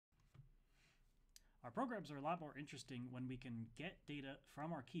Our programs are a lot more interesting when we can get data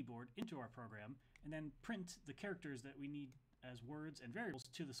from our keyboard into our program and then print the characters that we need as words and variables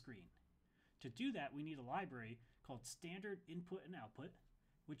to the screen. To do that, we need a library called standard input and output,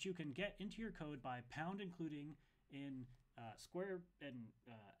 which you can get into your code by pound including in square and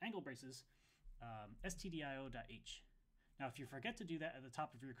angle braces stdio.h. Now, if you forget to do that at the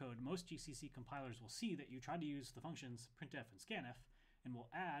top of your code, most GCC compilers will see that you tried to use the functions printf and scanf and will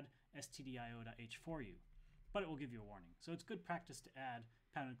add stdio.h for you, but it will give you a warning. So it's good practice to add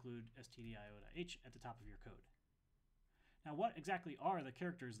pound include stdio.h at the top of your code. Now, what exactly are the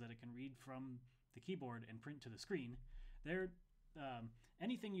characters that it can read from the keyboard and print to the screen? They're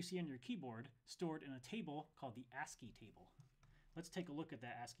anything you see on your keyboard stored in a table called the ASCII table. Let's take a look at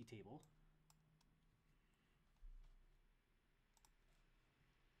that ASCII table.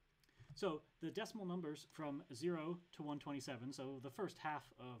 So the decimal numbers from 0 to 127, so the first half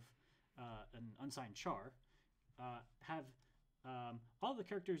of an unsigned char, have all the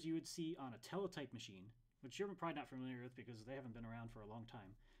characters you would see on a teletype machine, which you're probably not familiar with because they haven't been around for a long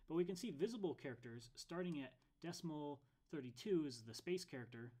time. But we can see visible characters starting at decimal 32 is the space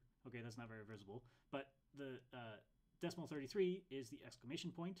character. Okay, that's not very visible. But the decimal 33 is the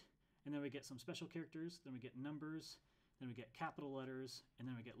exclamation point. And then we get some special characters. Then we get numbers. Then we get capital letters. And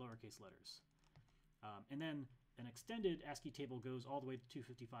then we get lowercase letters. And then an extended ASCII table goes all the way to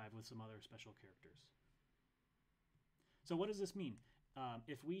 255 with some other special characters. So what does this mean?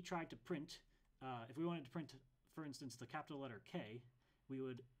 If we tried to print, if we wanted to print, for instance, the capital letter K, we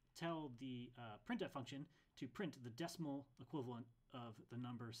would tell the printf function to print the decimal equivalent of the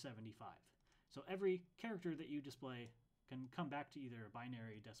number 75. So every character that you display can come back to either a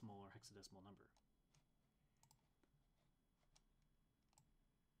binary, decimal, or hexadecimal number.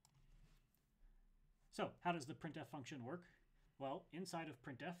 So how does the printf function work? Well, inside of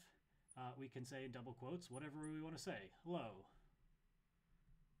printf, we can say in double quotes whatever we want to say. Hello.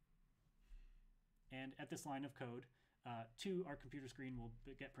 And at this line of code, to our computer screen will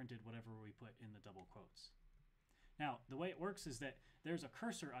get printed whatever we put in the double quotes. Now, the way it works is that there's a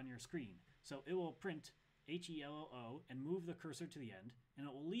cursor on your screen. So it will print HELLO and move the cursor to the end, and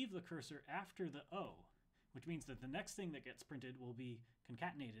it will leave the cursor after the O, which means that the next thing that gets printed will be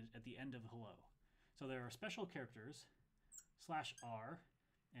concatenated at the end of hello. So there are special characters, /r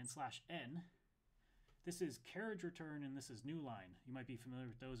and /n. This is carriage return and this is new line. You might be familiar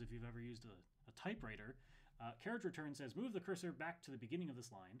with those if you've ever used a typewriter. Carriage return says move the cursor back to the beginning of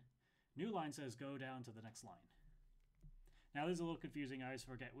this line. New line says go down to the next line. Now this is a little confusing. I always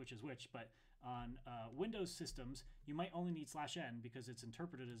forget which is which, but on Windows systems, you might only need /n because it's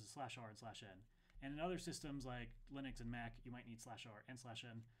interpreted as a /r and /n. And in other systems like Linux and Mac, you might need /r and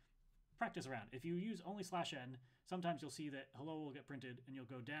 /n. Practice around. If you use only /n, sometimes you'll see that hello will get printed and you'll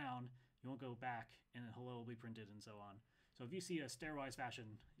go down, you won't go back, and then hello will be printed and so on. So if you see a stairwise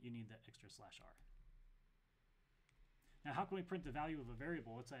fashion, you need that extra /r. Now how can we print the value of a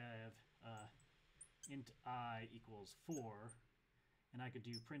variable? Let's say I have int I equals 4, and I could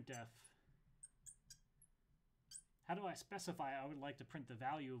do printf. How do I specify I would like to print the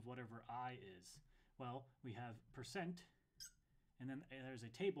value of whatever I is? Well, we have %, and then there's a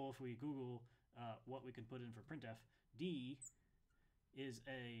table. If we Google what we can put in for printf, d is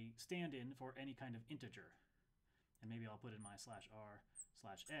a stand-in for any kind of integer. And maybe I'll put in my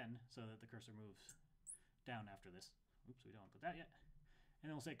 /r/n so that the cursor moves down after this. Oops, we don't want to put that yet. And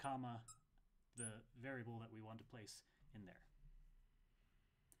then we'll say comma the variable that we want to place in there.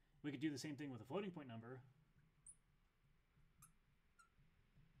 We could do the same thing with a floating point number.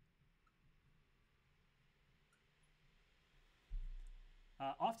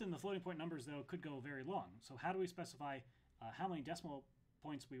 Often the floating point numbers, though, could go very long. So how do we specify how many decimal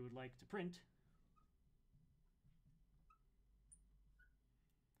points we would like to print?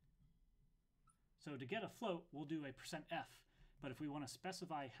 So to get a float, we'll do a %f. But if we want to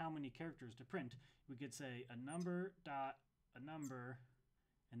specify how many characters to print, we could say a number dot a number,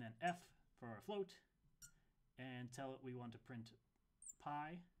 and then f for our float, and tell it we want to print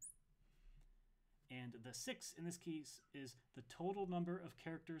pi. And the 6 in this case is the total number of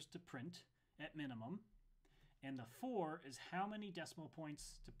characters to print at minimum. And the 4 is how many decimal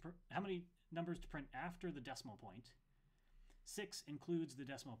points to how many numbers to print after the decimal point. 6 includes the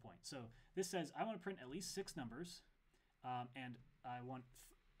decimal point. So this says I want to print at least 6 numbers, and I want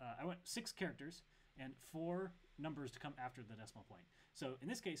 6 characters and 4 numbers to come after the decimal point. So in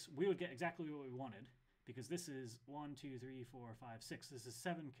this case, we would get exactly what we wanted because this is 1, 2, 3, 4, 5, 6. This is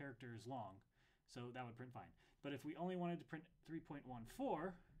 7 characters long. So that would print fine. But if we only wanted to print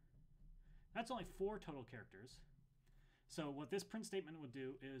 3.14, that's only 4 total characters. So what this print statement would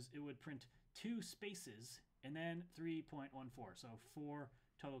do is it would print 2 spaces and then 3.14. So 4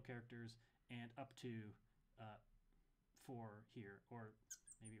 total characters and up to 4 here, or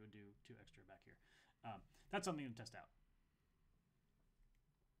maybe it would do 2 extra back here. That's something to test out.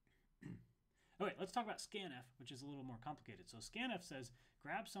 Okay, let's talk about scanf, which is a little more complicated. So scanf says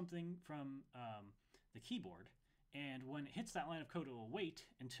grab something from the keyboard, and when it hits that line of code, it will wait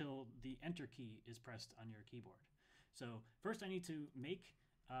until the enter key is pressed on your keyboard. So first I need to make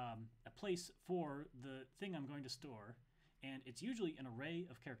a place for the thing I'm going to store, and it's usually an array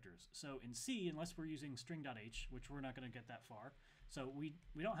of characters. So in C, unless we're using string.h, which we're not going to get that far, so we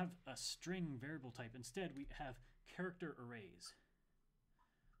don't have a string variable type. Instead, we have character arrays.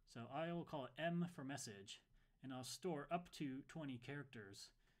 So I will call it M for message, and I'll store up to 20 characters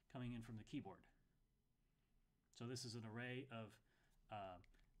coming in from the keyboard. So this is an array of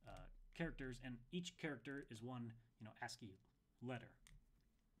characters, and each character is one ASCII letter.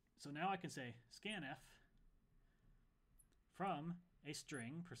 So now I can say scanf from a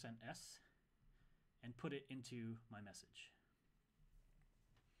string %s and put it into my message.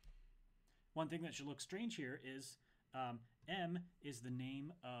 One thing that should look strange here is M is the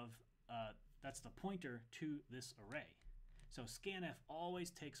name of, that's the pointer to this array. So scanf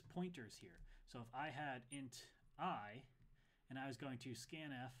always takes pointers here. So if I had int I, and I was going to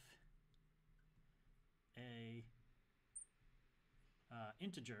scanf a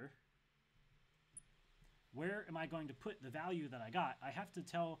integer, where am I going to put the value that I got? I have to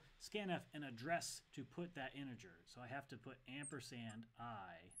tell scanf an address to put that integer. So I have to put ampersand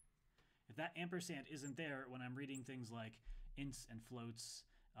I. If that ampersand isn't there when I'm reading things like ints and floats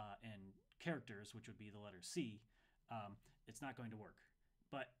and characters, which would be the letter C, it's not going to work.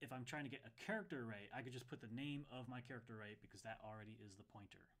 But if I'm trying to get a character array, I could just put the name of my character array because that already is the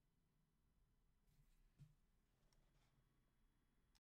pointer.